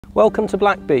Welcome to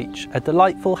Black Beech, a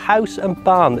delightful house and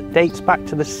barn that dates back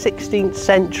to the 16th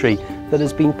century that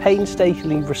has been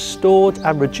painstakingly restored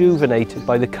and rejuvenated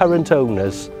by the current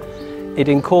owners. It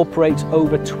incorporates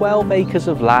over 12 acres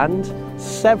of land,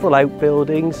 several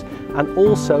outbuildings and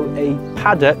also a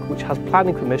paddock which has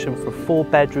planning permission for a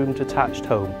 4-bedroom detached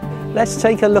home. Let's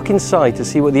take a look inside to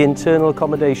see what the internal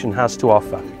accommodation has to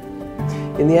offer.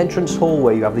 In the entrance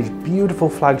hallway you have these beautiful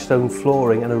flagstone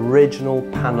flooring and original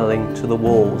panelling to the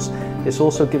walls. This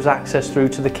also gives access through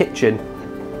to the kitchen,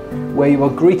 where you are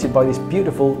greeted by this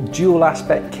beautiful dual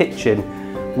aspect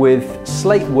kitchen with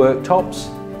slate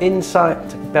worktops, inside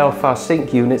Belfast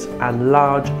sink units and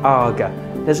large Aga.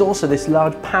 There's also this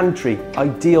large pantry,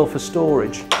 ideal for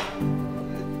storage.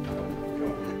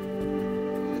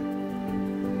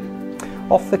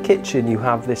 Off the kitchen you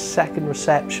have this second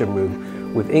reception room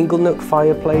with inglenook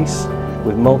fireplace,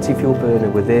 with multi-fuel burner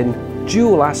within,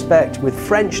 dual aspect with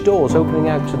French doors opening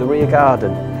out to the rear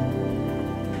garden.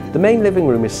 The main living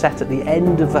room is set at the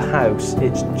end of the house.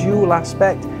 Its dual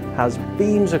aspect has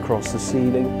beams across the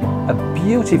ceiling, a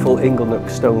beautiful inglenook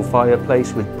stone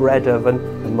fireplace with bread oven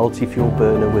and multi-fuel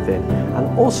burner within,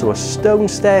 and also a stone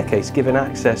staircase giving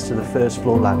access to the first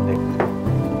floor landing.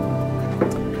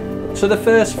 So the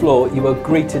first floor you are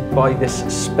greeted by this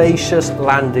spacious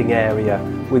landing area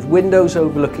with windows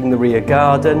overlooking the rear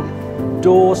garden,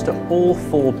 doors to all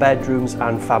 4 bedrooms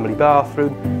and family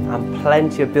bathroom and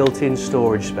plenty of built-in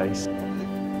storage space.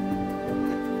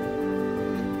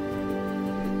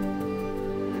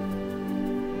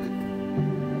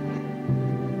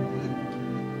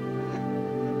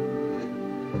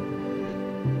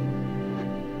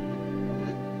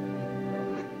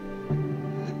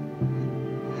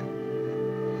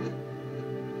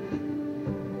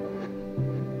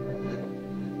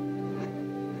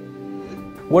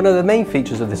 One of the main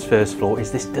features of this first floor is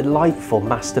this delightful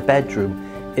master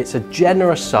bedroom. It's a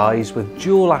generous size with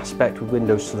dual aspect with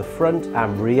windows to the front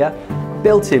and rear,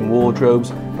 built-in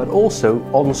wardrobes, but also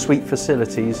ensuite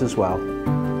facilities as well.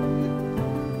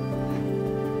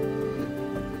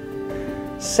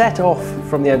 Set off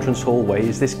from the entrance hallway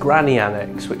is this granny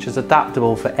annex, which is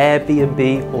adaptable for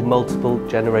Airbnb or multiple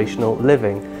generational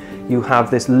living. You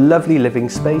have this lovely living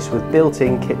space with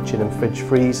built-in kitchen and fridge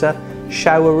freezer,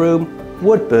 shower room,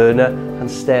 wood burner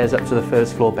and stairs up to the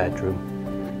first floor bedroom.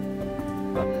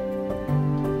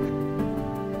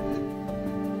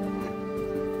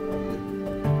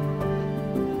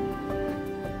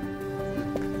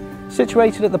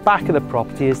 Situated at the back of the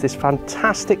property is this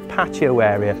fantastic patio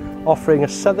area offering a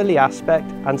southerly aspect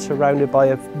and surrounded by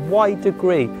a wide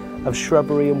degree of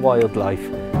shrubbery and wildlife.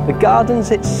 The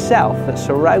gardens itself that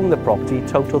surround the property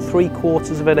total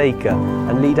 3/4 of an acre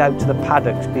and lead out to the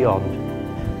paddocks beyond.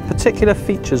 Particular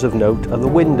features of note are the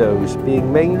windows,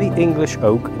 being mainly English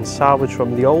oak and salvaged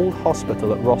from the old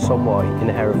hospital at Ross-on-Wye in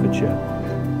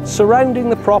Herefordshire. Surrounding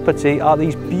the property are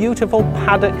these beautiful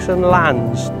paddocks and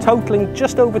lands, totaling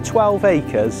just over 12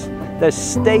 acres. There's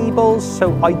stables,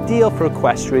 so ideal for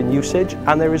equestrian usage,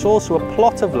 and there is also a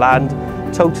plot of land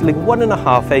totaling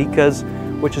 1.5 acres,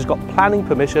 which has got planning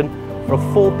permission for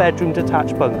a 4-bedroom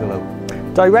detached bungalow.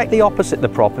 Directly opposite the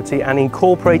property and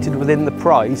incorporated within the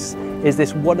price is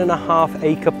this 1.5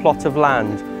 acre plot of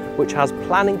land which has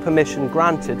planning permission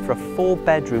granted for a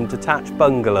 4-bedroom detached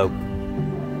bungalow.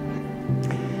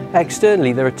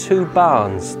 Externally there are 2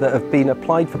 barns that have been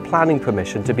applied for planning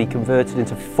permission to be converted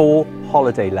into 4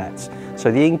 holiday lets, so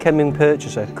the incoming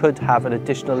purchaser could have an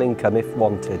additional income if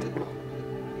wanted.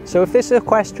 So if this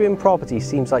equestrian property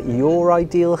seems like your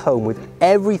ideal home with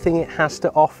everything it has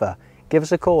to offer, give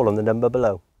us a call on the number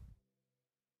below.